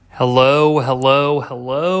Hello, hello,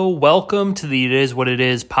 hello. Welcome to the It Is What It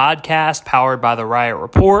Is podcast powered by the Riot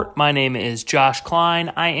Report. My name is Josh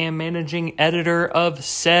Klein. I am managing editor of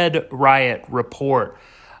said Riot Report.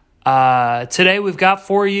 Today we've got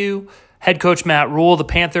for you head coach Matt Rhule. The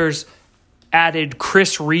Panthers added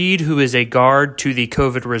Chris Reed, who is a guard, to the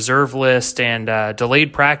COVID reserve list and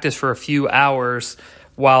delayed practice for a few hours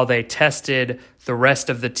while they tested the rest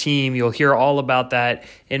of the team. You'll hear all about that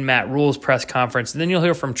in Matt Rhule's press conference. And then you'll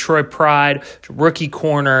hear from Troy Pride, rookie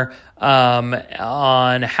corner,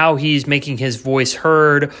 on how he's making his voice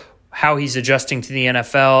heard, how he's adjusting to the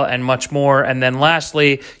NFL, and much more. And then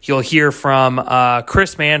lastly, you'll hear from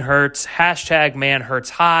Chris Manhertz, hashtag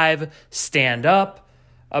ManhertzHive, stand up,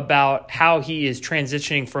 about how he is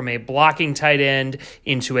transitioning from a blocking tight end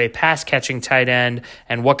into a pass-catching tight end,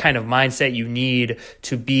 and what kind of mindset you need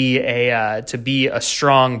to be a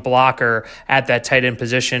strong blocker at that tight end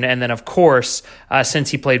position. And then, of course, since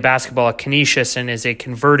he played basketball at Canisius and is a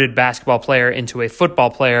converted basketball player into a football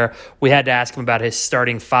player, we had to ask him about his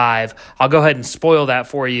starting five. I'll go ahead and spoil that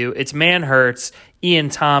for you. It's Manhertz, Ian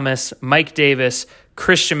Thomas, Mike Davis,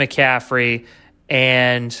 Christian McCaffrey,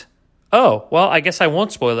 and oh, well, I guess I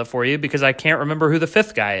won't spoil it for you because I can't remember who the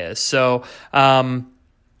fifth guy is. So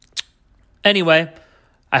anyway,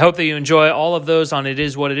 I hope that you enjoy all of those on It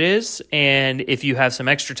Is What It Is. And if you have some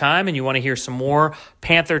extra time and you want to hear some more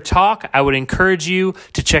Panther talk, I would encourage you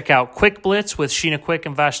to check out Quick Blitz with Sheena Quick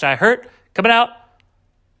and Vashti Hurt coming out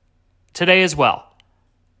today as well.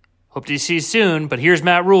 Hope to see you soon, but here's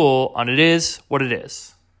Matt Rhule on It Is What It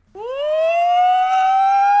Is.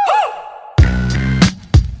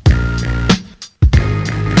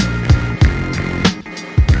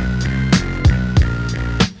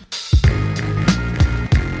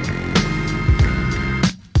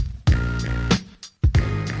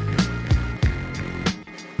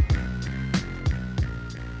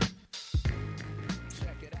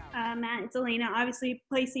 Matt, it's Elena. Obviously,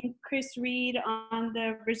 placing Chris Reed on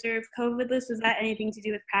the reserve COVID list, was that anything to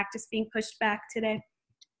do with practice being pushed back today?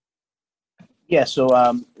 Yeah, so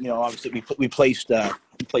obviously we placed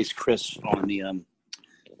Chris on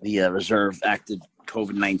the reserve active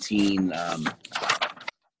COVID-19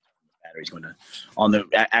 batteries going on the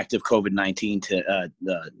active COVID-19 to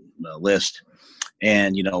the list,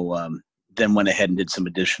 and then went ahead and did some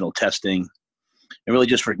additional testing. And really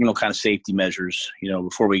just for, kind of safety measures,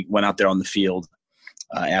 before we went out there on the field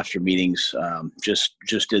after meetings, just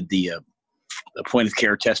did the point of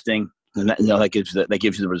care testing. And that gives you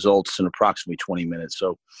the results in approximately 20 minutes.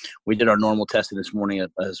 So we did our normal testing this morning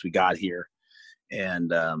as we got here. And,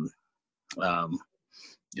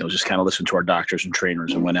 just kind of listened to our doctors and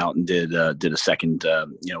trainers and went out and did a second,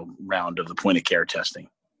 round of the point of care testing.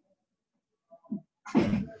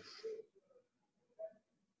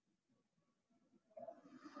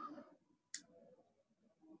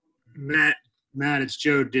 Matt, it's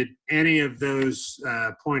Joe. Did any of those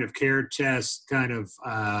point of care tests kind of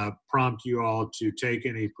prompt you all to take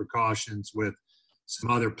any precautions with some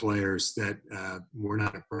other players that were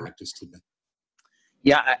not at practice today?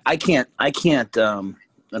 Yeah, I can't.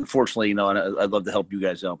 Unfortunately, and I'd love to help you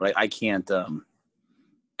guys out, but I can't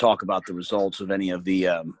talk about the results of any of the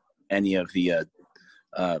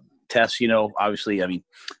tests. Obviously, I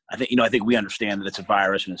think we understand that it's a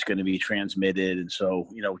virus and it's going to be transmitted, and so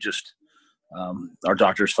our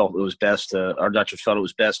doctors felt it was best.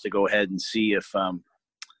 To go ahead and see if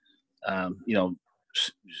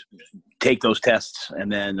take those tests, and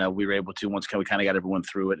then we were able to, once we kind of got everyone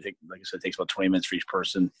through it. Like I said, it takes about 20 minutes for each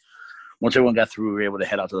person. Once everyone got through, we were able to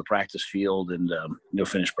head out to the practice field and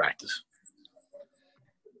finish practice.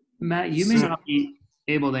 Matt, you may not be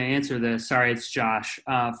able to answer this. Sorry, it's Josh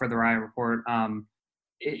for the Riot Report.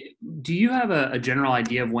 Do you have a general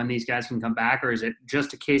idea of when these guys can come back, or is it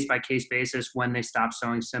just a case-by-case basis when they stop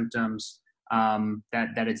showing symptoms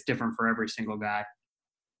that it's different for every single guy?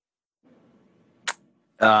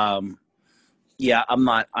 Yeah, I'm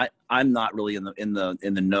not really in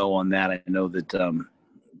the know on that. I know that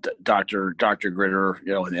Dr.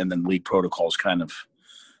 Gritter, and then league protocols kind of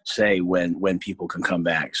say when people can come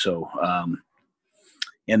back. So.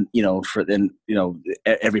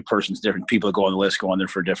 Every person's different. People that go on the list go on there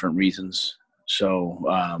for different reasons. So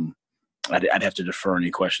I'd have to defer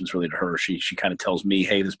any questions really to her. She kind of tells me,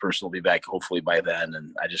 hey, this person will be back hopefully by then,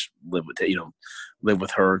 and I just live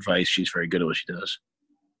with her advice. She's very good at what she does.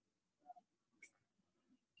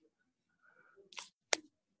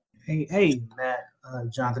 Hey, Matt,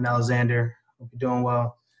 Jonathan Alexander. Hope you're doing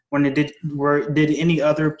well. Did any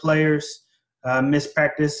other players miss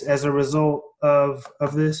practice as a result of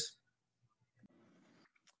this?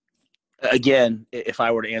 Again, if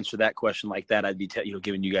I were to answer that question like that, I'd be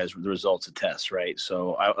giving you guys the results of tests, right?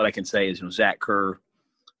 So what I can say is, Zach Kerr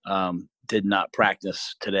did not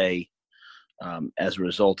practice today as a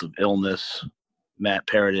result of illness. Matt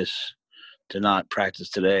Paradis did not practice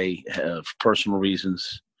today for personal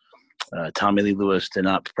reasons. Tommy Lee Lewis did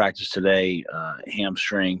not practice today,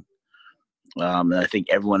 hamstring. And I think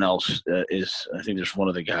everyone else I think there's one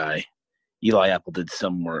other guy. Eli Apple did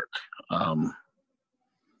some work.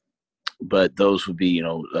 But those would be,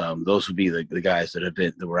 the guys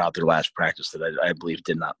that were out there last practice that I believe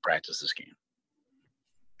did not practice this game.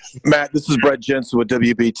 Matt, this is Brett Jensen with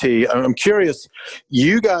WBT. I'm curious,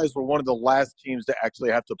 you guys were one of the last teams to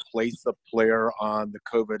actually have to place a player on the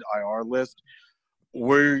COVID IR list.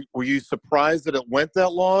 Were you surprised that it went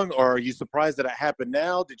that long, or are you surprised that it happened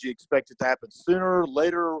now? Did you expect it to happen sooner,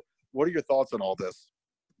 later? What are your thoughts on all this?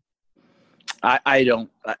 I don't.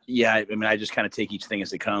 I just kind of take each thing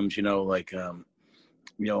as it comes. I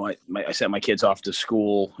sent my kids off to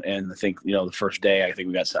school, and I think the first day I think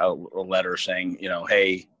we got a letter saying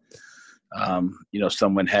hey,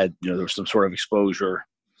 someone had there was some sort of exposure.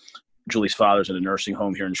 Julie's father's in a nursing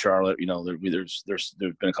home here in Charlotte. There's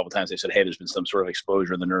been a couple of times they said, hey, there's been some sort of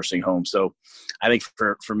exposure in the nursing home. So I think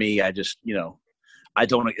for me, I just I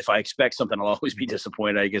don't. If I expect something, I'll always be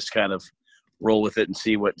disappointed. I guess kind of roll with it and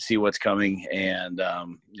see what's coming, and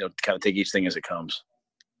kind of take each thing as it comes.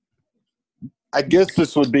 I guess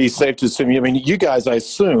this would be safe to assume. You guys, I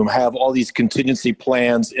assume, have all these contingency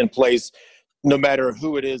plans in place, no matter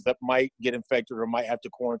who it is that might get infected or might have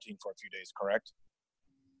to quarantine for a few days. Correct?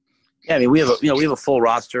 Yeah, we have a full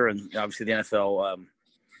roster, and obviously the NFL.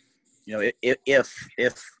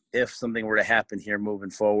 If something were to happen here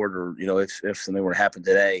moving forward, or if something were to happen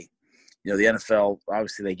today, the NFL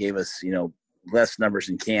obviously they gave us less numbers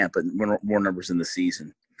in camp, but more numbers in the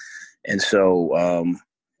season. And so,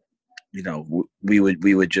 we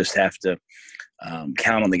would just have to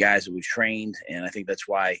count on the guys that we've trained. And I think that's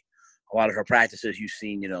why a lot of our practices, you've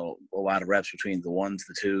seen, a lot of reps between the ones,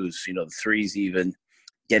 the twos, the threes, even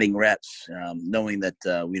getting reps, knowing that,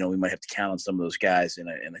 we might have to count on some of those guys in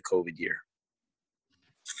a COVID year.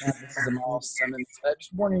 This is Amal Simmons.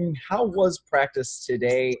 Just wondering, how was practice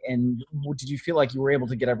today, and did you feel like you were able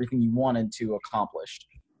to get everything you wanted to accomplish?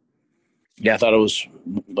 Yeah, I thought it was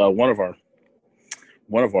one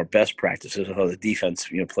of our best practices. I thought the defense,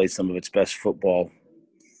 played some of its best football.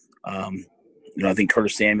 I think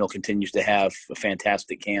Curtis Samuel continues to have a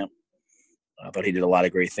fantastic camp. I thought he did a lot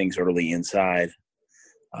of great things early inside.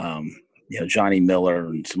 Johnny Miller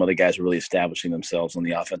and some other guys are really establishing themselves on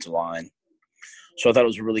the offensive line. So I thought it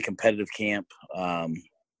was a really competitive camp,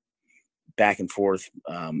 back and forth.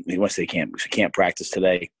 Want to say camp practice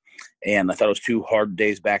today. And I thought it was 2 hard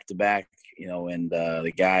days back to back, and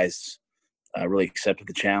the guys really accepted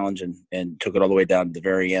the challenge and took it all the way down to the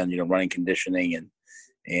very end, running conditioning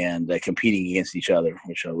and competing against each other,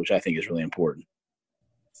 which I think is really important.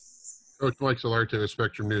 Coach Mike Solarte of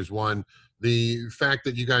Spectrum News 1. The fact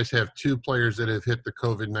that you guys have 2 players that have hit the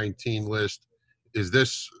COVID-19 list, is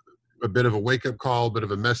this a bit of a wake-up call, a bit of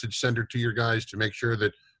a message sender to your guys to make sure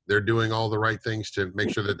that they're doing all the right things to make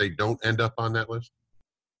sure that they don't end up on that list?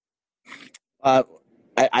 I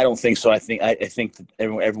don't think so. I think that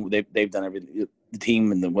everyone they've done everything. The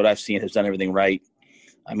team and what I've seen has done everything right.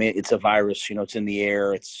 It's a virus. It's in the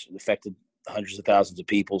air. It's affected hundreds of thousands of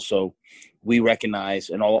people. So we recognize,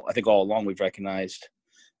 and I think all along we've recognized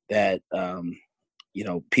that we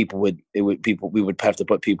would have to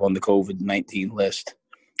put people on the COVID-19 list.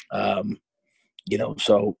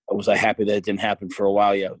 So was I happy that it didn't happen for a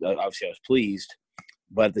while? Yeah, obviously I was pleased,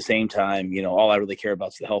 but at the same time, all I really care about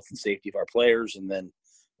is the health and safety of our players, and then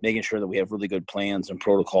making sure that we have really good plans and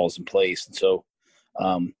protocols in place. And so,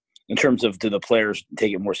 in terms of, do the players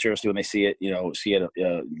take it more seriously when they see it,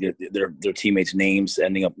 their teammates' names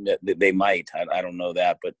ending up, they might, I don't know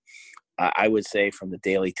that, but I would say from the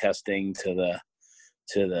daily testing to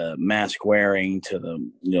the mask wearing, to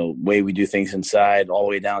the way we do things inside, all the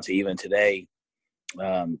way down to even today,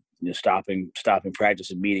 stopping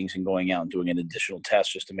practice and meetings and going out and doing an additional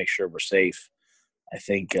test just to make sure we're safe. I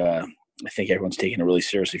think everyone's taking it really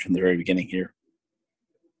seriously from the very beginning here.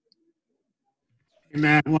 Hey,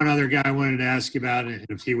 Matt, one other guy I wanted to ask you about, and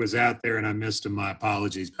if he was out there and I missed him, my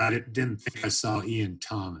apologies, but I didn't think I saw Ian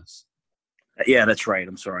Thomas. Yeah, that's right.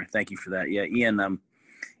 I'm sorry. Thank you for that. Yeah,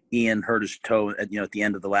 Ian hurt his toe at the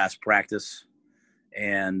end of the last practice,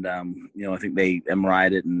 and I think they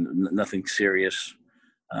MRI'd it and nothing serious,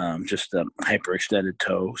 just a hyperextended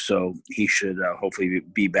toe. So he should hopefully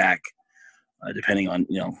be back, depending on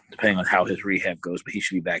how his rehab goes. But he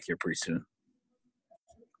should be back here pretty soon.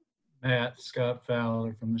 Matt, Scott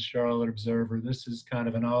Fowler from the Charlotte Observer. This is kind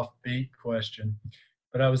of an offbeat question,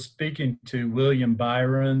 but I was speaking to William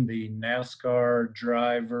Byron, the NASCAR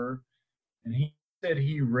driver, and he said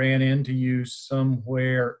he ran into you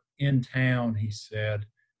somewhere in town, he said.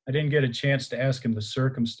 I didn't get a chance to ask him the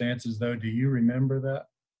circumstances, though. Do you remember that?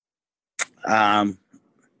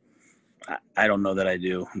 I don't know that I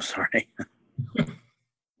do. I'm sorry.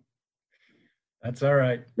 That's all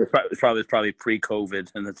right. It's probably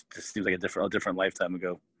pre-COVID, and it just seems like a different lifetime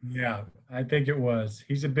ago. Yeah, I think it was.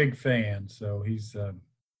 He's a big fan, so he'll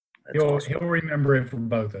remember it from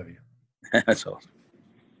both of you. That's awesome.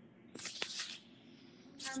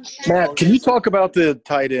 Matt, can you talk about the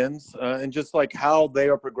tight ends and just like how they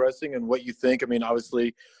are progressing and what you think? I mean,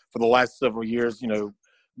 obviously, for the last several years,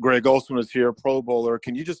 Greg Olsen was here, Pro Bowler.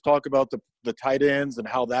 Can you just talk about the tight ends and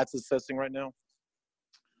how that's assessing right now?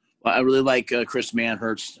 Well, I really like Chris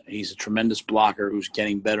Manhertz. He's a tremendous blocker who's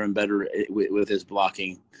getting better and better with his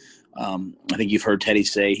blocking. I think you've heard Teddy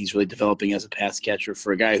say he's really developing as a pass catcher.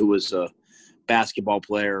 For a guy who was a basketball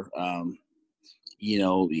player,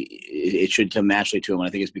 it should come naturally to him.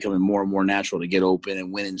 I think it's becoming more and more natural to get open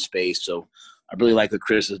and win in space. So I really like what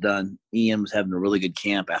Chris has done. Ian's having a really good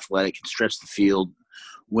camp, athletic, can stretch the field,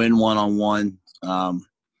 win one-on-one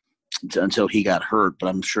until he got hurt, but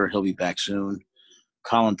I'm sure he'll be back soon.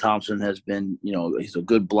 Colin Thompson has been, he's a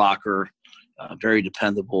good blocker, very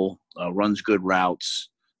dependable, runs good routes,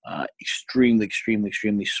 extremely, extremely,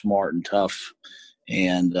 extremely smart and tough,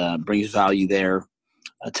 and brings value there.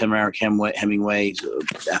 Tamarick Hemingway,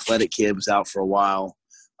 athletic kid, was out for a while,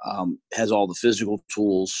 has all the physical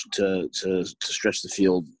tools to stretch the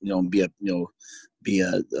field, and be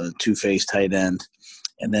a two-faced tight end.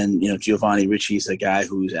 And then, Giovanni Ricci's a guy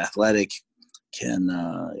who's athletic, can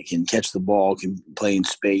catch the ball, can play in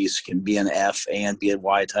space, can be an F and be a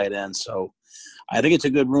Y tight end. So I think it's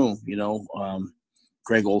a good room.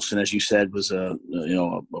 Greg Olsen, as you said, was a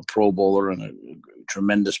Pro Bowler and a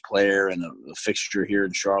tremendous player and a fixture here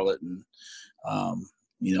in Charlotte, and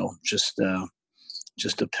just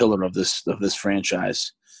a pillar of this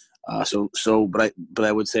franchise. But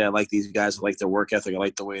I would say I like these guys. I like their work ethic. I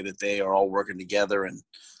like the way that they are all working together. And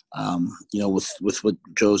with what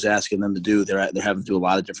Joe's asking them to do, they're having to do a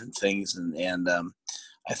lot of different things. And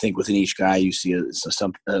I think within each guy, you see a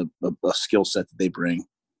skill set that they bring.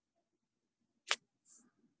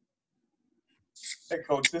 Hey,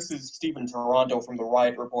 Coach, this is Stephen Toronto from the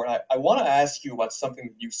Riot Report. I want to ask you about something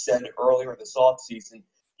that you said earlier this offseason.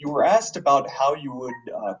 You were asked about how you would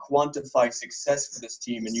quantify success for this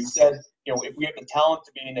team, and you said, if we have the talent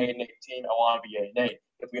to be an 8-8 team, I want to be 8-8.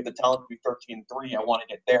 If we have the talent to be 13-3, I want to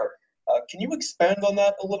get there. Can you expand on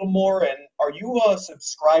that a little more? And are you a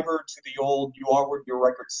subscriber to the old "you are what your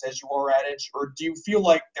record says you are" adage, or do you feel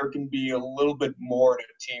like there can be a little bit more to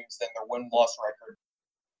teams than their win-loss record?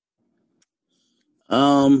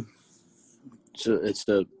 So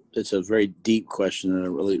it's a very deep question and a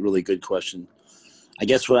really, really good question. I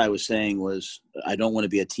guess what I was saying was I don't want to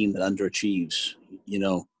be a team that underachieves.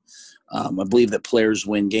 I believe that players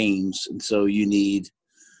win games, and so you need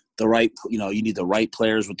the right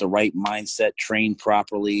players with the right mindset, trained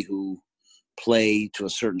properly, who play to a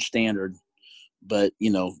certain standard. But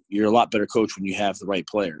you're a lot better coach when you have the right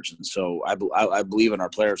players, and so I believe in our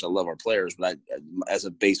players. I love our players, but as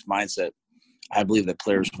a base mindset, I believe that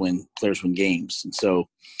players win games. And so,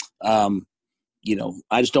 I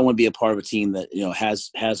just don't want to be a part of a team that,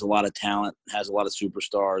 has a lot of talent, has a lot of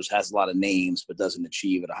superstars, has a lot of names, but doesn't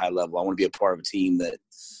achieve at a high level. I want to be a part of a team that,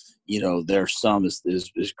 their sum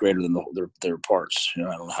is greater than their parts. I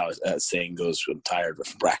don't know how that saying goes. I'm tired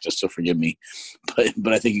from practice, so forgive me.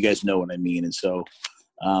 But I think you guys know what I mean. And so,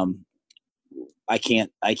 I can't,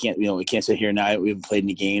 we can't sit here now. We haven't played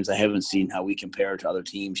any games. I haven't seen how we compare to other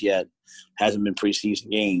teams yet. Hasn't been preseason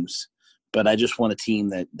games, but I just want a team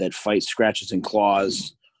that fights, scratches and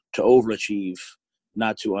claws to overachieve,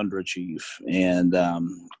 not to underachieve. And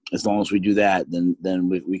as long as we do that, then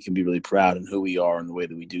we can be really proud in who we are and the way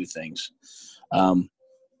that we do things.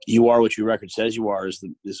 You are what your record says you are is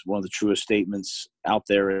one of the truest statements out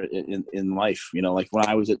there in life. Like when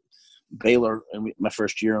I was at Baylor and my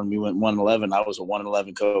first year and we went 1-11, I was a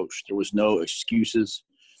 1-11 coach. There was no excuses.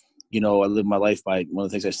 I live my life by one of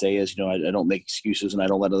the things I say is, I don't make excuses and I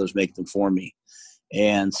don't let others make them for me.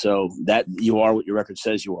 And so that you are what your record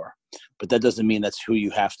says you are, but that doesn't mean that's who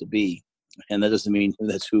you have to be. And that doesn't mean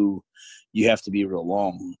that's who you have to be real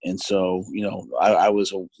long. And so, I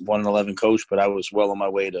was a 1-11 coach, but I was well on my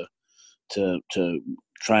way to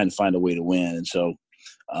trying to find a way to win. And so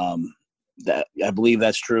that I believe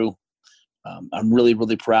that's true. I'm really,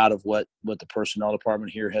 really proud of what the personnel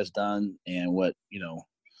department here has done and what,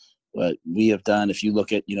 what we have done. If you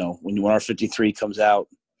look at, when our 53 comes out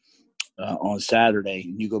on Saturday,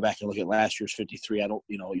 and you go back and look at last year's 53,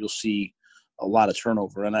 you'll see a lot of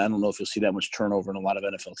turnover. And I don't know if you'll see that much turnover in a lot of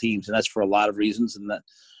NFL teams. And that's for a lot of reasons. And that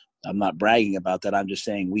I'm not bragging about that. I'm just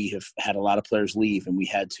saying we have had a lot of players leave, and we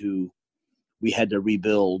had to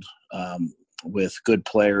rebuild with good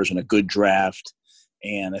players and a good draft.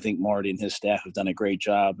 And I think Marty and his staff have done a great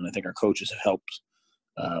job. And I think our coaches have helped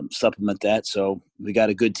supplement that. So we got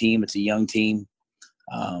a good team. It's a young team.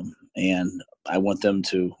 And I want them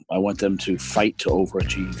to fight to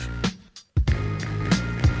overachieve.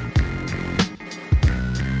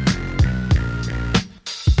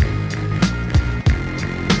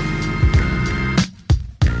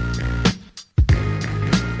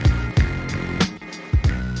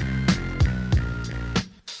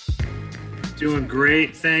 Doing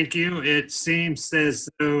great, thank you. It seems as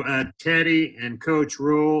though Teddy and Coach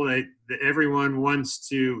Rule, everyone wants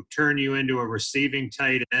to turn you into a receiving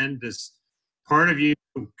tight end. Does part of you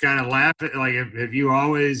kind of laugh at, like, have you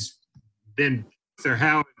always been, or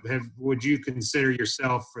how would you consider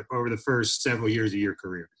yourself over the first several years of your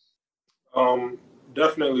career?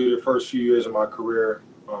 Definitely the first few years of my career,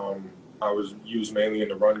 I was used mainly in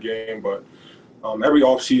the run game, but every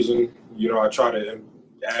offseason, I try to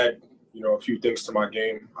add a few things to my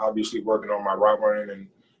game, obviously working on my route running and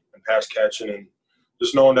pass catching, and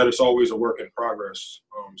just knowing that it's always a work in progress.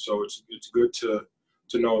 So it's good to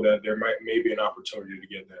know that there may be an opportunity to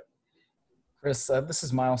get that. Chris, this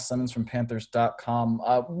is Miles Simmons from Panthers.com.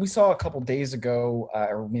 We saw a couple days ago,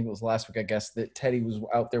 or maybe it was last week, I guess, that Teddy was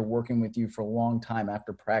out there working with you for a long time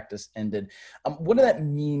after practice ended. What did that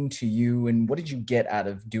mean to you, and what did you get out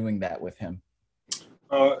of doing that with him?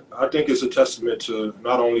 I think it's a testament to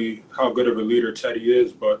not only how good of a leader Teddy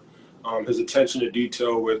is, but his attention to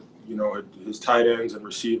detail with, his tight ends and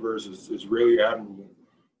receivers is really admirable.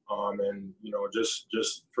 And,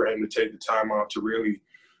 just for him to take the time out to really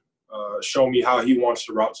show me how he wants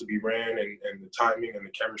the route to be ran and the timing and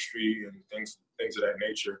the chemistry and things of that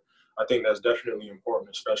nature. I think that's definitely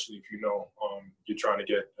important, especially if you're trying to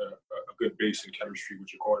get a good base in chemistry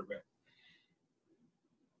with your quarterback.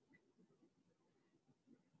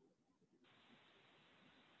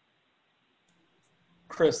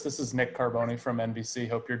 Chris, this is Nick Carboni from NBC.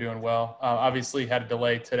 Hope you're doing well. Obviously had a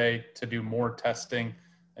delay today to do more testing,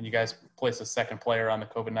 and you guys placed a second player on the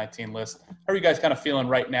COVID-19 list. How are you guys kind of feeling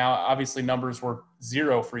right now? Obviously numbers were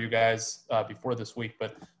 0 for you guys before this week,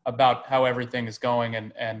 but about how everything is going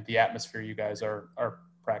and the atmosphere you guys are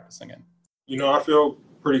practicing in. I feel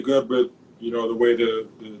pretty good with, the way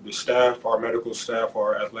the staff, our medical staff,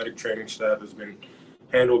 our athletic training staff has been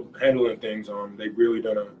handling things. They've really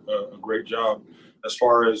done a great job. As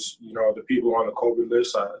far as, the people on the COVID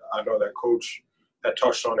list, I know that Coach had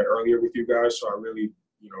touched on it earlier with you guys, so I really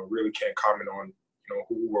can't comment on,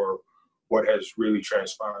 who or what has really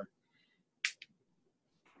transpired.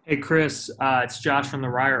 Hey, Chris, it's Josh from the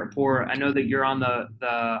Riot Report. I know that you're on the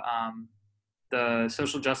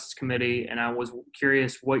Social Justice Committee, and I was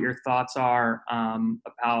curious what your thoughts are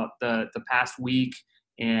about the past week.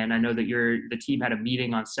 And I know that the team had a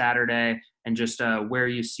meeting on Saturday, and just where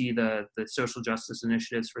you see the social justice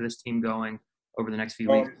initiatives for this team going over the next few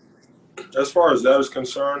weeks. As far as that is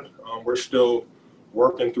concerned, we're still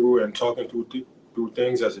working through and talking through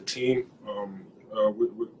things as a team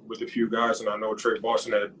with a few guys, and I know Trey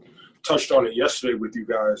Boston had touched on it yesterday with you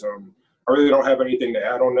guys. I really don't have anything to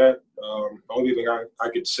add on that. The only thing I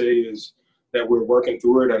could say is that we're working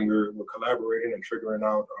through it, and we're collaborating and figuring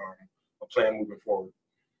out a plan moving forward.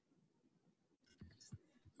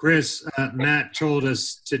 Chris, Matt told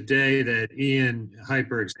us today that Ian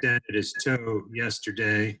hyperextended his toe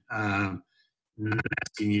yesterday. I'm not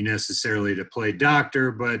asking you necessarily to play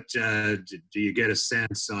doctor, but do you get a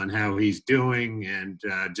sense on how he's doing, and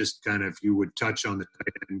just kind of you would touch on the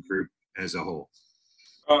tight end group as a whole?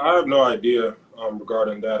 I have no idea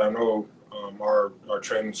regarding that. I know our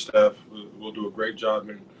training staff will do a great job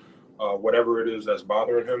in whatever it is that's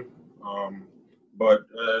bothering him. But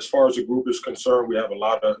as far as the group is concerned, we have a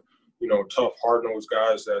lot of, tough, hard-nosed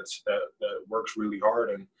guys that works really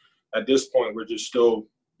hard. And at this point, we're just still,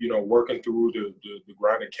 working through the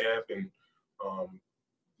grind of camp. And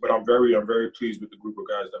but I'm very pleased with the group of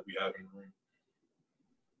guys that we have in the room.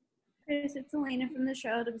 Chris, it's Elena from the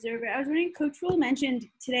Charlotte Observer. I was wondering, Coach Rule mentioned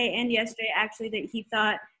today and yesterday actually that he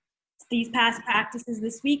thought these past practices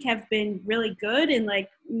this week have been really good and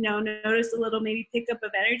noticed a little maybe pickup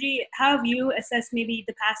of energy. How have you assessed maybe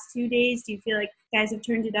the past 2 days? Do you feel like guys have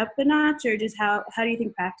turned it up a notch, or just how do you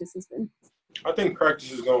think practice has been? I think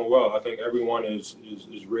practice is going well. I think everyone is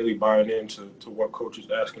really buying into what Coach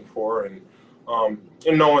is asking for, and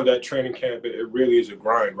And knowing that training camp, it really is a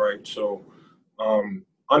grind, right? So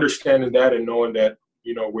understanding that and knowing that,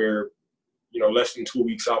 we're, less than 2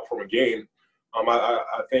 weeks out from a game,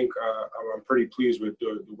 I think I'm pretty pleased with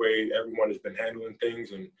the way everyone has been handling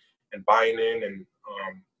things and buying in, and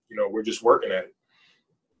we're just working at it.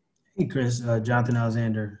 Hey, Chris, Jonathan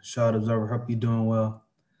Alexander, Charlotte Observer. Hope you're doing well.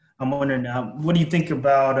 I'm wondering, what do you think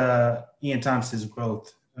about Ian Thompson's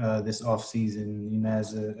growth this offseason,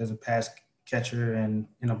 as a pass catcher and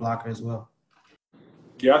a blocker as well?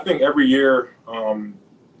 Yeah, I think every year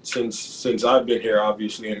since I've been here,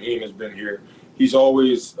 obviously, and Ian has been here, he's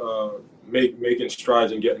always making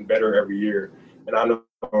strides and getting better every year. And I know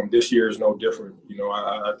this year is no different.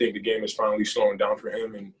 I think the game is finally slowing down for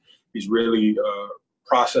him, and he's really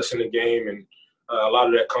processing the game. And a lot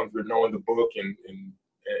of that comes with knowing the book and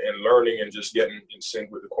learning and just getting in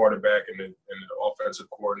sync with the quarterback and the offensive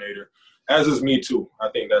coordinator, as is me too. I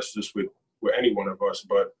think that's just with any one of us,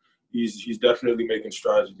 but he's definitely making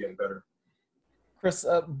strides and getting better. Chris,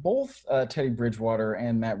 both Teddy Bridgewater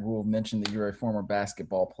and Matt Rule mentioned that you're a former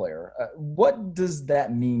basketball player. What does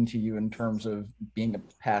that mean to you in terms of being a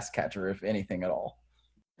pass catcher, if anything at all?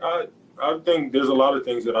 I think there's a lot of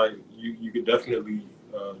things that you could definitely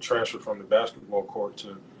transfer from the basketball court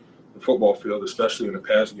to the football field, especially in the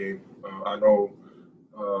pass game. I know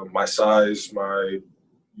my size, my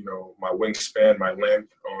wingspan, my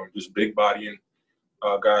length, just big bodying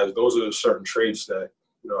guys. Those are certain traits that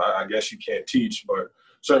I guess you can't teach, but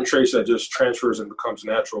certain traits that just transfers and becomes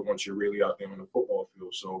natural once you're really out there on the football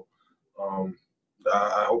field. So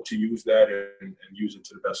I hope to use that and use it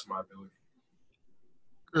to the best of my ability.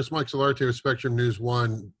 Chris, Mike Solarte with Spectrum News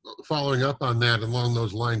 1. Following up on that, along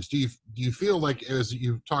those lines, do you feel like, as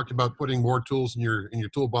you've talked about putting more tools in your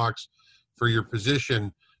toolbox for your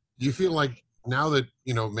position, do you feel like now that,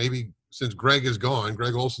 maybe since Greg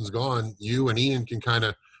Olson's gone, you and Ian can kind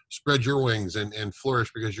of spread your wings and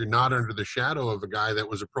flourish because you're not under the shadow of a guy that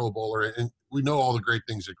was a Pro Bowler? And we know all the great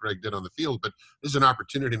things that Greg did on the field, but this is an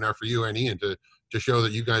opportunity now for you and Ian to show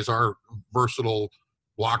that you guys are versatile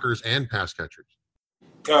blockers and pass catchers.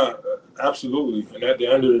 Absolutely. And at the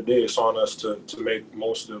end of the day, it's on us to make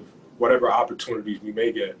most of whatever opportunities we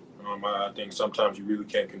may get. I think sometimes you really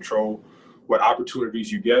can't control what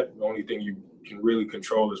opportunities you get. The only thing you can really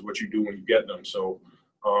control is what you do when you get them. So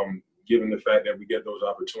given the fact that we get those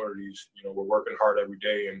opportunities, we're working hard every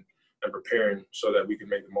day and preparing so that we can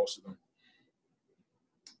make the most of them.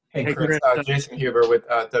 Hey Chris, Jason Huber with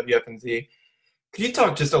WFNZ. Could you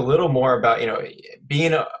talk just a little more about,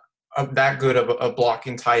 being that good of a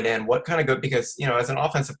blocking tight end? What kind of good, because, as an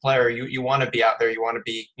offensive player, you want to be out there, you want to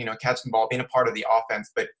be, catching the ball, being a part of the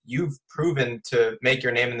offense, but you've proven to make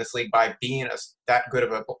your name in this league by being that good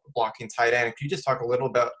of a blocking tight end. Could you just talk a little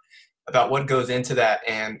about what goes into that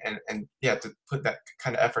and to put that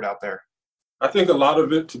kind of effort out there? I think a lot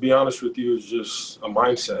of it, to be honest with you, is just a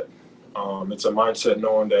mindset. It's a mindset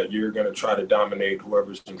knowing that you're going to try to dominate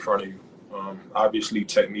whoever's in front of you. Obviously,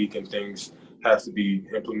 technique and things have to be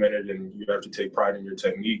implemented, and you have to take pride in your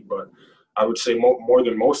technique. But I would say more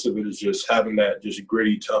than most of it is just having that just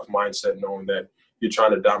gritty, tough mindset, knowing that you're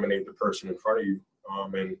trying to dominate the person in front of you.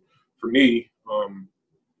 And for me,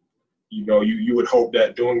 you would hope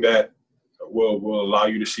that doing that will allow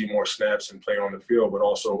you to see more snaps and play on the field, but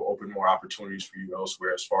also open more opportunities for you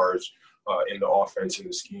elsewhere as far as in the offense and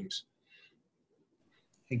the schemes.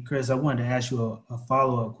 Hey, Chris, I wanted to ask you a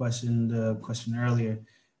follow-up question. The question earlier,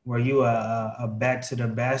 were you a back to the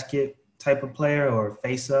basket type of player or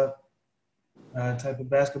face-up type of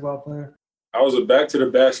basketball player? I was a back to the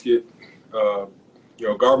basket,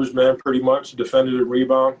 garbage man, pretty much, defended and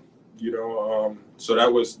rebound. So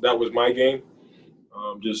that was my game.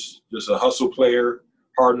 Just a hustle player,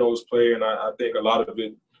 hard-nosed player, and I think a lot of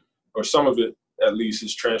it, or some of it at least,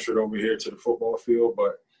 is transferred over here to the football field.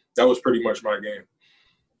 But that was pretty much my game.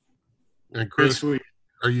 And Chris,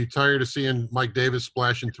 are you tired of seeing Mike Davis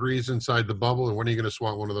splashing threes inside the bubble, and when are you going to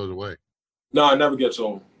swat one of those away? No, it never gets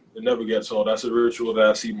old. It never gets old. That's a ritual that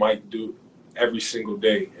I see Mike do every single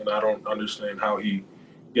day, and I don't understand how he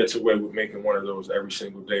gets away with making one of those every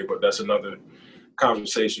single day. But that's another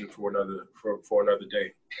conversation for another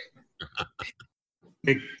day.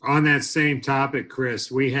 On that same topic, Chris,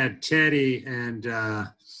 we had Teddy and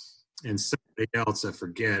somebody else, I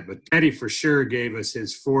forget, but Teddy for sure gave us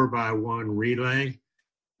his 4x1 relay.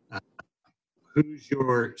 Who's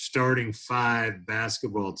your starting 5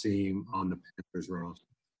 basketball team on the Panthers roster?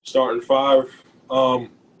 Starting 5,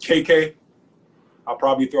 KK. I'll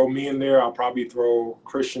probably throw me in there. I'll probably throw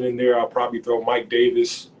Christian in there. I'll probably throw Mike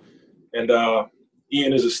Davis. And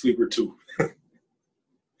Ian is a sleeper too.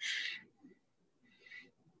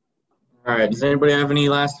 All right. Does anybody have any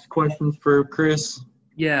last questions for Chris?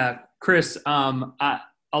 Yeah, Chris.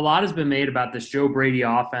 A lot has been made about this Joe Brady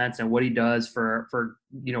offense and what he does for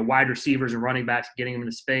wide receivers and running backs, getting them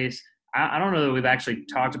into space. I don't know that we've actually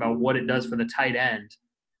talked about what it does for the tight end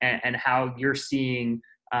and how you're seeing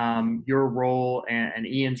your role and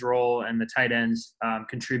Ian's role and the tight ends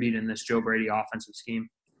contribute in this Joe Brady offensive scheme.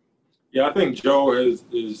 Yeah, I think Joe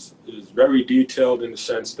is very detailed in the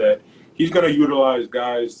sense that he's going to utilize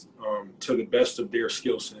guys to the best of their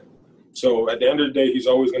skill set. So at the end of the day, he's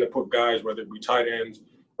always going to put guys, whether it be tight ends,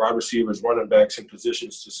 wide receivers, running backs, in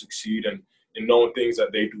positions to succeed and knowing things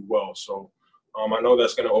that they do well. So I know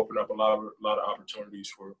that's going to open up a lot of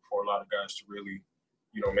opportunities for a lot of guys to really,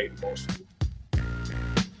 make the most of it.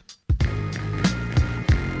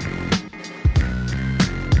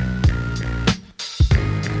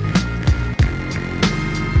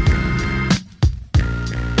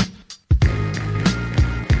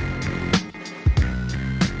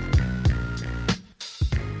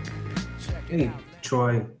 Hey,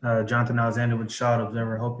 Troy, Jonathan Alexander with Charlotte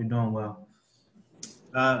Observer. Hope you're doing well.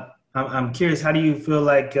 I'm curious, how do you feel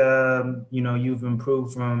like, you've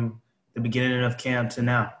improved from the beginning of camp to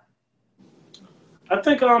now? I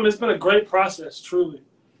think it's been a great process, truly.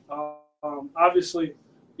 Obviously,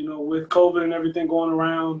 with COVID and everything going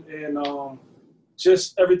around and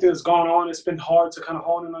just everything that's gone on, it's been hard to kind of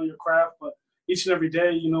hone in on your craft. But each and every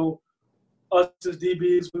day, us as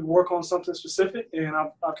DBs, we work on something specific, and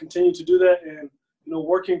I'll continue to do that and,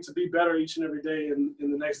 working to be better each and every day in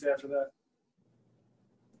the next day after that.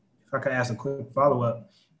 If I could ask a quick follow-up,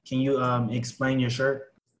 can you explain your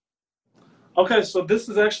shirt? Okay, so this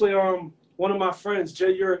is actually one of my friends,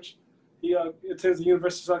 Jay Urich. He attends the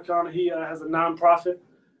University of South Carolina. He has a nonprofit.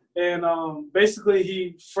 And basically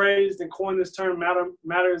he phrased and coined this term,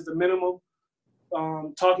 matter is the minimum,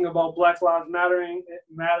 talking about Black Lives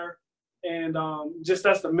Matter. And just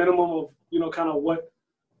that's the minimum of, kind of what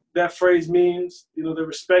that phrase means. They're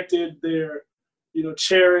respected, they're,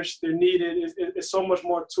 cherished, they're needed. It's so much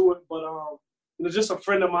more to it. But, just a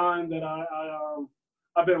friend of mine that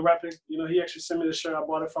I've been repping. He actually sent me the shirt. I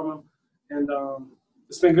bought it from him. And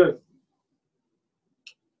it's been good.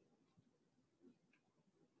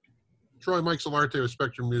 Troy, Mike Solarte with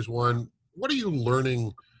Spectrum News 1. What are you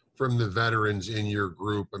learning from the veterans in your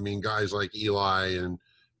group? I mean, guys like Eli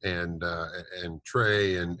and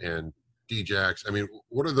Trey and D-Jax. I mean,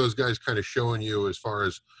 what are those guys kind of showing you as far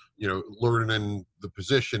as, learning the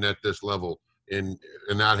position at this level and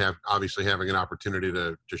not obviously having an opportunity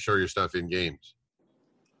to show your stuff in games?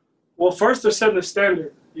 Well, first they're setting the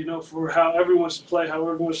standard, for how everyone should play, how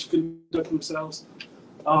everyone should conduct themselves.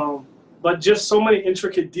 But just so many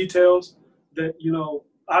intricate details that,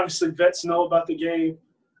 obviously vets know about the game.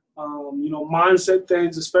 Mindset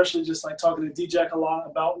things, especially just like talking to D-Jack a lot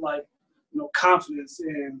about confidence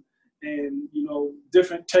and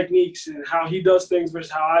different techniques and how he does things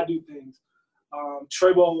versus how I do things.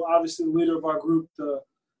 Trebo, obviously the leader of our group, the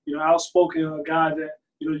outspoken guy that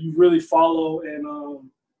you really follow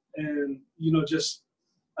and just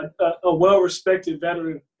a well-respected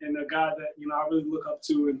veteran and a guy that I really look up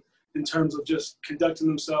to in terms of just conducting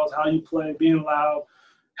themselves, how you play, being loud,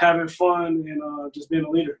 having fun, and just being a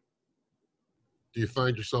leader. Do you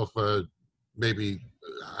find yourself maybe,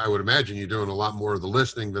 I would imagine you're doing a lot more of the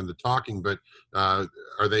listening than the talking, but are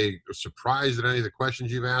they surprised at any of the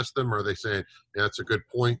questions you've asked them? Or are they saying, yeah, that's a good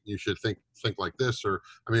point, you should think like this? Or,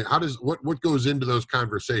 I mean, what goes into those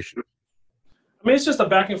conversations? I mean, it's just a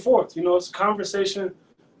back and forth. It's a conversation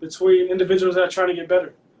between individuals that are trying to get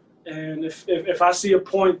better. And if I see a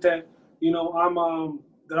point that,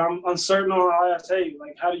 I'm uncertain on, I ask, hey,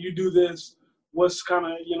 how do you do this? What's kind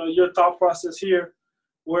of, your thought process here?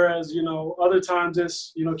 Whereas, other times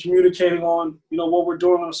it's, communicating on, what we're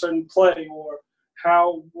doing on a certain play or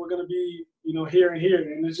how we're going to be, here and here.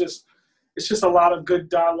 And it's just a lot of good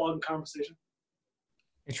dialogue and conversation.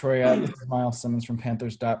 Hey, Troy, this is Miles Simmons from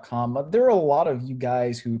Panthers.com. There are a lot of you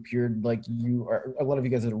guys who appeared like you are, a lot of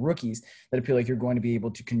you guys that are rookies that appear like you're going to be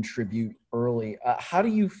able to contribute early. How do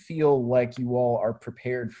you feel like you all are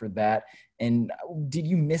prepared for that? And did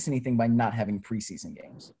you miss anything by not having preseason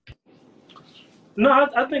games? No,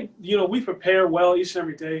 I think, we prepare well each and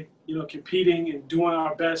every day, competing and doing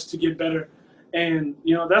our best to get better. And,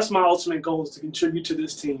 that's my ultimate goal, is to contribute to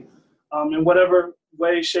this team. In whatever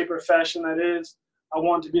way, shape, or fashion that is, I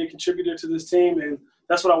want to be a contributor to this team. And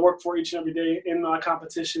that's what I work for each and every day in my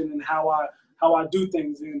competition and how I do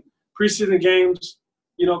things. And preseason games,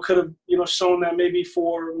 could have, shown that maybe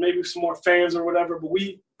some more fans or whatever, but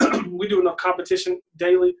we do enough competition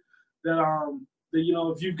daily that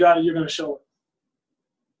if you've got it, you're going to show it.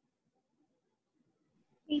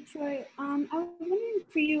 Hey, Troy. I was wondering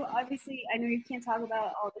for you, obviously, I know you can't talk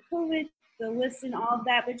about all the COVID, the list and all of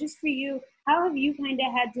that, but just for you, how have you kind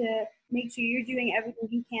of had to make sure you're doing everything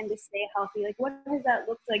you can to stay healthy? Like, what has that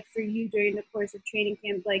looked like for you during the course of training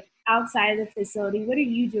camp, like outside of the facility? What are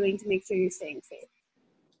you doing to make sure you're staying safe?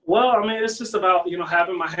 Well, I mean, it's just about,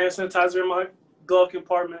 having my hand sanitizer in my glove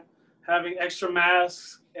compartment, having extra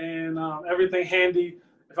masks and everything handy.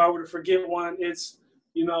 If I were to forget one, it's,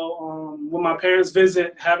 when my parents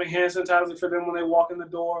visit, having hand sanitizer for them when they walk in the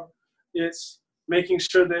door. It's making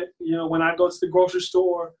sure that, when I go to the grocery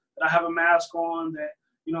store, that I have a mask on, that,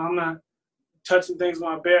 I'm not touching things with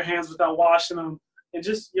my bare hands without washing them, and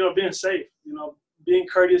just, being safe, being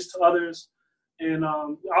courteous to others, and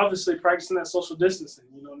obviously practicing that social distancing,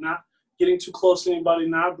 not getting too close to anybody,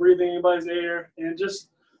 not breathing anybody's air, and just,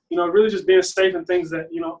 really just being safe in things that,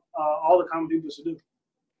 all the common people should do.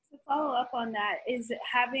 To follow up on that is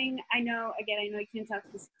having, I know you can't talk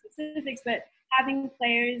to specifics, but having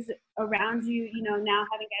players around you, now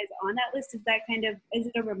having guys on that list, is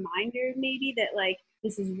it a reminder maybe that like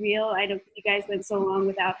this is real? I know you guys went so long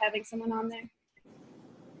without having someone on there.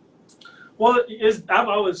 Well, I've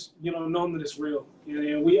always, known that it's real,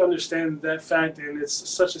 and we understand that fact, and it's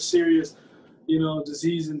such a serious,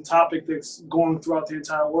 disease and topic that's going throughout the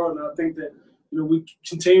entire world. And I think that, we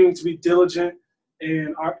continue to be diligent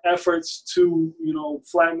in our efforts to,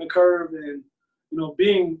 flatten the curve and,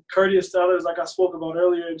 being courteous to others, like I spoke about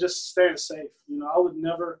earlier, and just staying safe. I would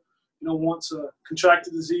never, want to contract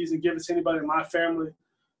the disease and give it to anybody in my family,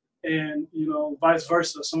 and, vice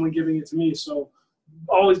versa, someone giving it to me. So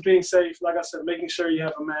always being safe, like I said, making sure you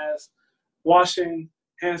have a mask, washing,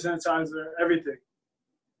 hand sanitizer, everything.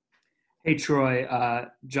 Hey, Troy,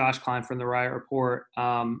 Josh Klein from the Riot Report.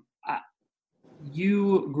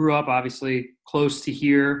 You grew up obviously close to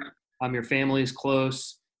here. Your family's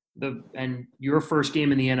close. And your first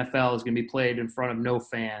game in the NFL is going to be played in front of no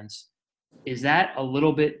fans. Is that a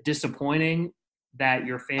little bit disappointing that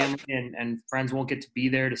your family and friends won't get to be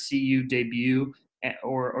there to see you debut?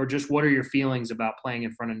 Or just what are your feelings about playing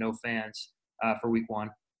in front of no fans for week one?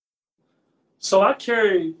 So I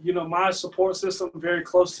carry, my support system very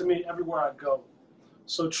close to me everywhere I go.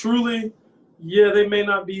 So truly, yeah, they may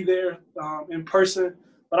not be there in person,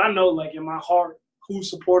 but I know, like, in my heart, who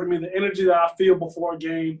supported me, the energy that I feel before a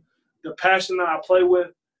game, the passion that I play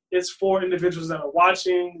with, it's for individuals that are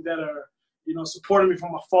watching, that are, supporting me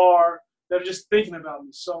from afar, that are just thinking about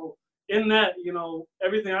me. So in that,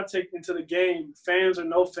 everything I take into the game, fans or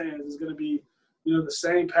no fans, is going to be, the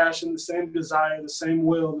same passion, the same desire, the same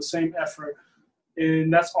will, the same effort.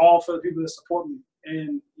 And that's all for the people that support me.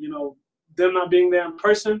 And, them not being there in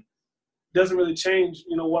person doesn't really change,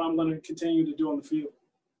 what I'm going to continue to do on the field.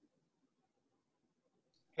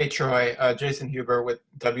 Hey, Troy, Jason Huber with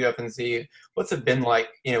WFNZ. What's it been like,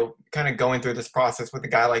 kind of going through this process with a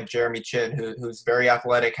guy like Jeremy Chinn, who's very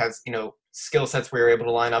athletic, has, skill sets where you're able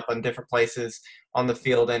to line up on different places on the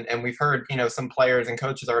field. And we've heard, some players and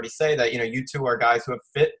coaches already say that, you two are guys who have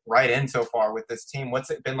fit right in so far with this team. What's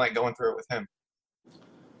it been like going through it with him?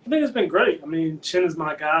 I think it's been great. I mean, Chinn is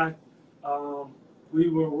my guy. We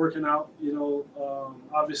were working out,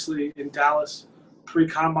 obviously in Dallas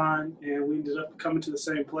pre-combine, and we ended up coming to the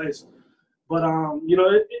same place. But,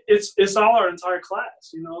 it's all our entire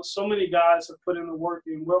class. So many guys have put in the work,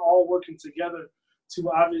 and we're all working together to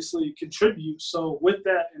obviously contribute. So with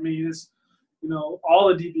that, I mean, it's, all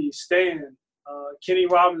the DBs, Stan, Kenny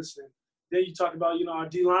Robinson. Then you talk about, our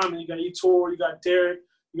D linemen. You got Etor, you got Derek,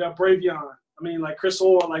 you got Bravion. I mean, like Chris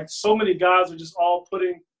Orr, like so many guys are just all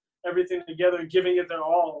putting everything together and giving it their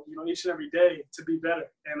all, each and every day to be better.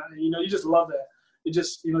 And, you just love that. It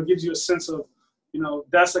just, gives you a sense of,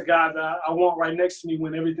 that's a guy that I want right next to me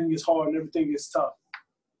when everything is hard and everything is tough.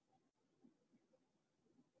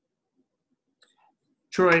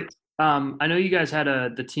 Troy, I know you guys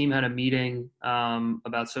the team had a meeting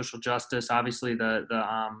about social justice. Obviously,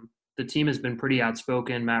 the team has been pretty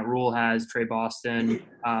outspoken. Matt Rule has, Trey Boston.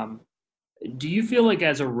 Do you feel like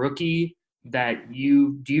as a rookie that do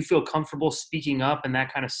you feel comfortable speaking up in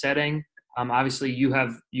that kind of setting? Obviously, you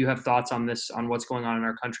have thoughts on this, on what's going on in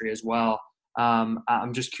our country as well.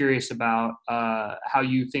 I'm just curious about how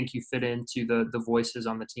you think you fit into the voices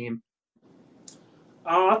on the team.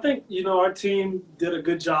 I think, our team did a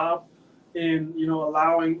good job in,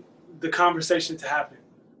 allowing the conversation to happen.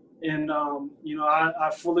 And,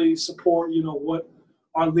 I fully support, what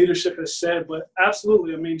our leadership has said. But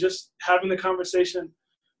absolutely, I mean, just having the conversation,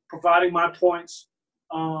 providing my points,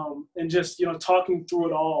 and just, talking through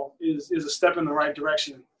it all is a step in the right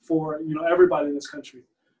direction for, everybody in this country.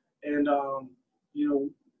 And,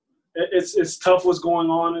 it's tough what's going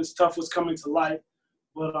on. It's tough what's coming to light.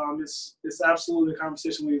 But it's absolutely a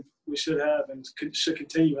conversation we should have and should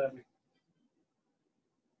continue having.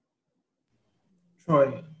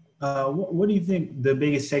 Troy, what do you think the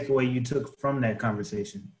biggest takeaway you took from that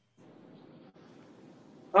conversation?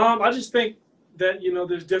 I just think that,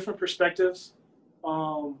 there's different perspectives,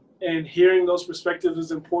 and hearing those perspectives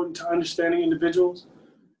is important to understanding individuals.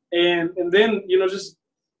 And then, just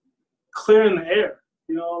clearing the air.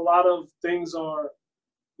 A lot of things are,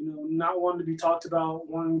 not wanting to be talked about,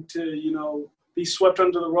 wanting to, be swept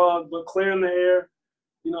under the rug, but clearing the air,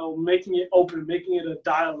 making it open, making it a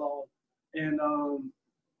dialogue. And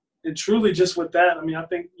truly just with that, I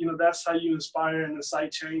think, that's how you inspire and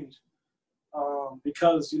incite change.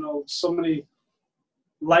 Because, so many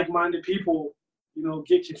like-minded people,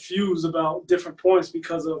 get confused about different points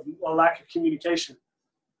because of a lack of communication.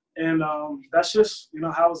 And that's just,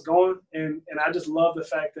 how it's going. And I just love the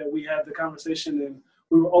fact that we had the conversation and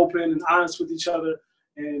we were open and honest with each other.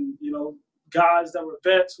 And, guys that were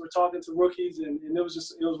vets were talking to rookies, and it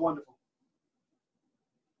was wonderful.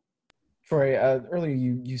 Troy, earlier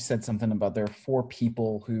you said something about there are 4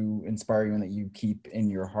 people who inspire you and that you keep in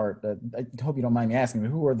your heart. I hope you don't mind me asking, but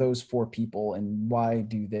who are those 4 people and why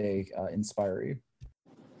do they inspire you?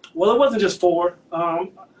 Well, it wasn't just 4. I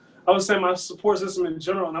would say my support system in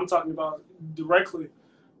general, and I'm talking about directly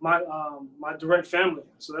my direct family.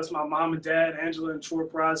 So that's my mom and dad, Angela and Troy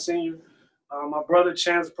Pride Sr., my brother,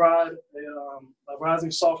 Chance Pride, a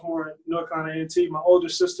rising sophomore at North Carolina A&T, my older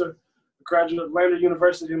sister, a graduate of Lander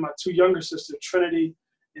University, and my 2 younger sisters, Trinity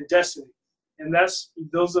and Destiny. And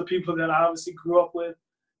those are people that I obviously grew up with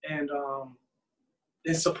and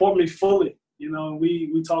support me fully.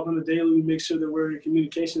 We talk on the daily, we make sure that we're in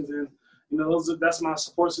communications, and, that's my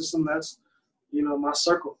support system. That's, my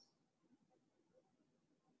circle.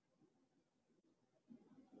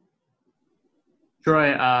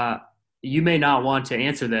 Troy, you may not want to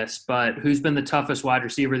answer this, but who's been the toughest wide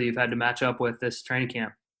receiver that you've had to match up with this training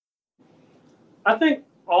camp? I think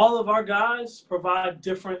all of our guys provide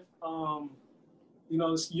different,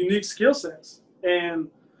 unique skill sets. And,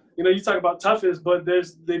 you talk about toughest, but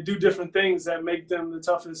they do different things that make them the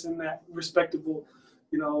toughest in that respectable,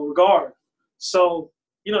 regard. So,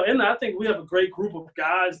 in that, I think we have a great group of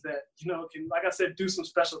guys that, can, like I said, do some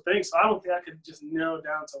special things. So I don't think I could just narrow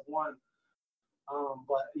down to one.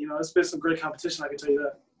 But, it's been some great competition, I can tell you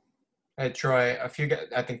that. Hey, Troy, I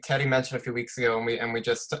think Teddy mentioned a few weeks ago, and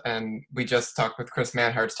we just talked with Chris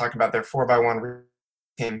Manhertz talking about their 4x1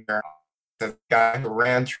 team. The guy who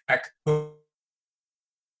ran track.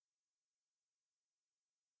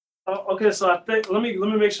 Okay, so I think let me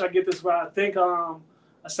make sure I get this right. I think I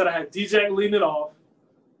said I had DJ leading it off.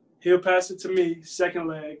 He'll pass it to me, second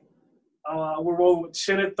leg. We're rolling with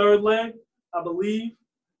Chin at third leg, I believe,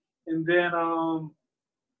 and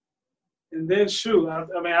then shoot.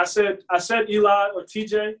 I said Eli or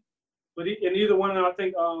TJ, but in either one, I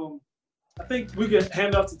think we could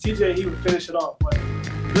hand it off to TJ. He would finish it off. But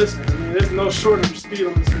listen, there's no shortage of speed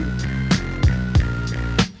on this team.